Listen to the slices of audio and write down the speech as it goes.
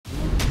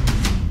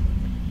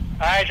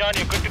Alright, John,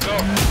 you're good to go.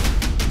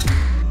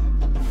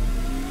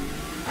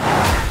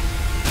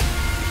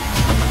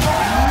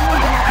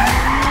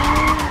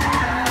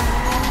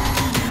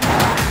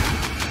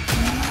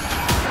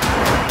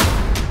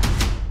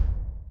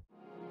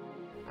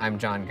 I'm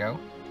John Go,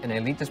 and I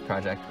lead this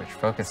project which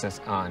focuses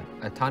on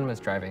autonomous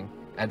driving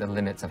at the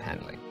limits of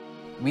handling.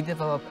 We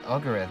develop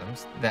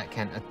algorithms that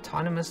can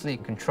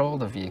autonomously control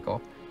the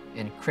vehicle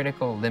in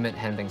critical limit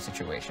handling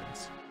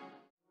situations.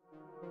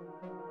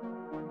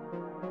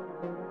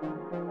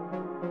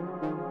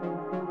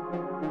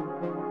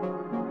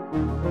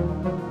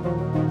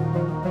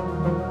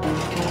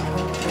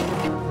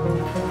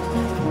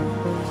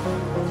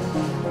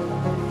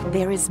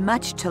 There is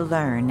much to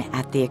learn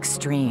at the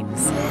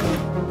extremes,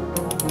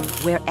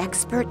 where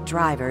expert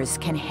drivers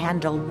can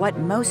handle what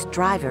most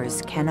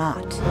drivers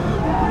cannot.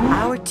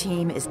 Our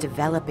team is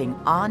developing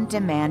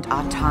on-demand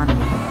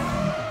autonomy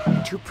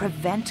to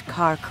prevent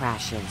car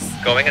crashes.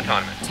 Going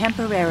autonomous.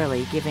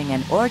 Temporarily giving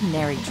an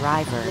ordinary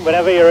driver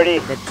Whenever you're ready.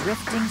 the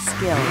drifting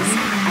skills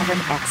of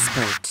an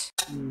expert.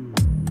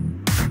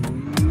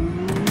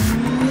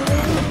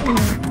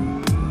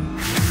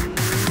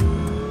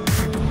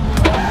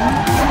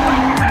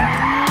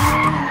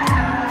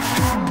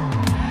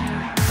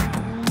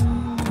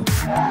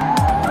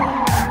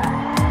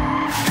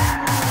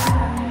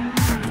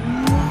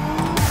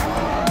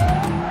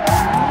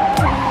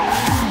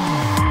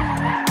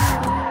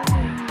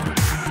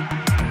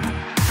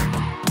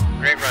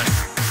 Great run.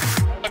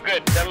 Look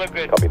good, that look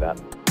good. Copy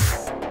that.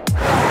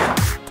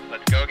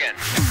 Let's go again.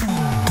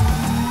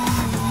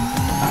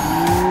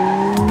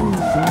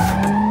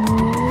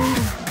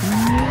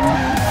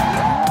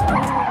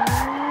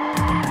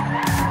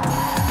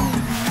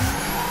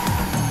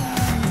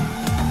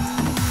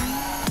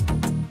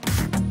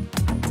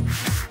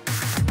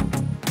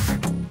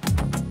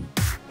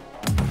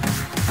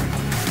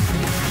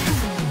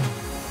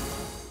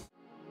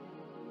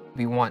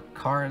 We want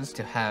cars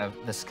to have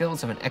the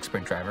skills of an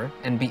expert driver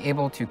and be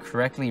able to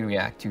correctly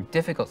react to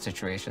difficult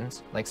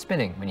situations like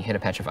spinning when you hit a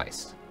patch of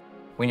ice.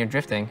 When you're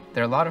drifting,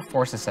 there are a lot of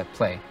forces at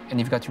play, and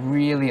you've got to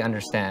really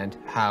understand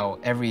how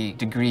every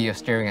degree of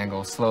steering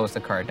angle slows the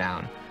car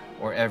down,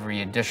 or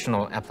every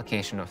additional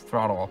application of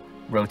throttle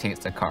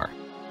rotates the car.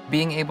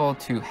 Being able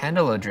to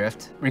handle a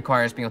drift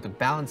requires being able to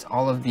balance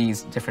all of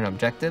these different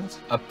objectives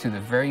up to the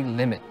very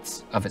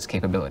limits of its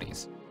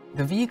capabilities.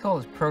 The vehicle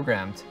is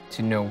programmed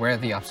to know where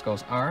the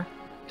obstacles are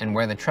and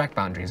where the track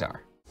boundaries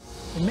are.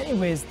 In many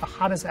ways, the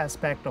hardest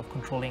aspect of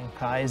controlling a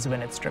car is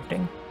when it's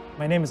drifting.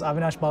 My name is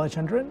Avinash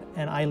Balachandran,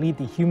 and I lead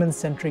the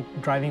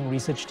human-centric driving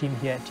research team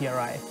here at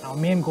TRI. Our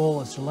main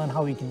goal is to learn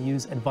how we can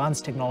use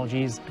advanced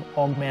technologies to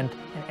augment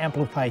and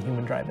amplify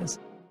human drivers.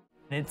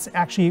 It's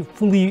actually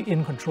fully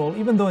in control,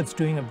 even though it's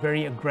doing a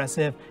very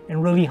aggressive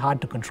and really hard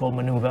to control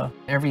maneuver.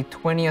 Every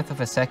 20th of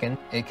a second,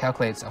 it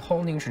calculates a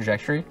whole new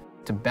trajectory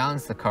to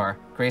balance the car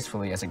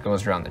gracefully as it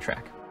goes around the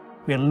track.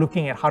 We're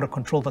looking at how to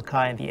control the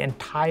car in the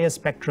entire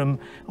spectrum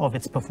of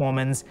its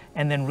performance,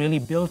 and then really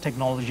build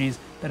technologies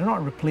that are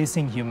not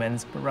replacing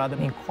humans, but rather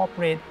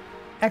incorporate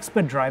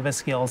expert driver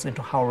skills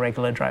into how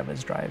regular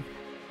drivers drive.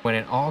 When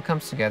it all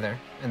comes together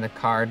and the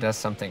car does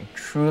something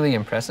truly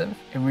impressive,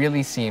 it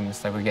really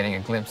seems like we're getting a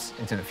glimpse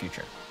into the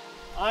future.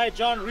 Alright,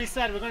 John,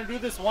 reset. We're going to do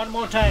this one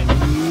more time.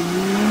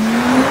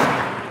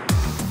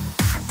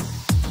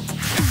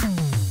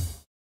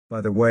 By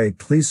the way,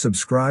 please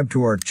subscribe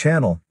to our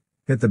channel,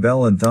 hit the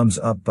bell and thumbs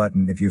up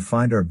button if you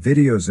find our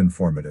videos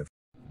informative.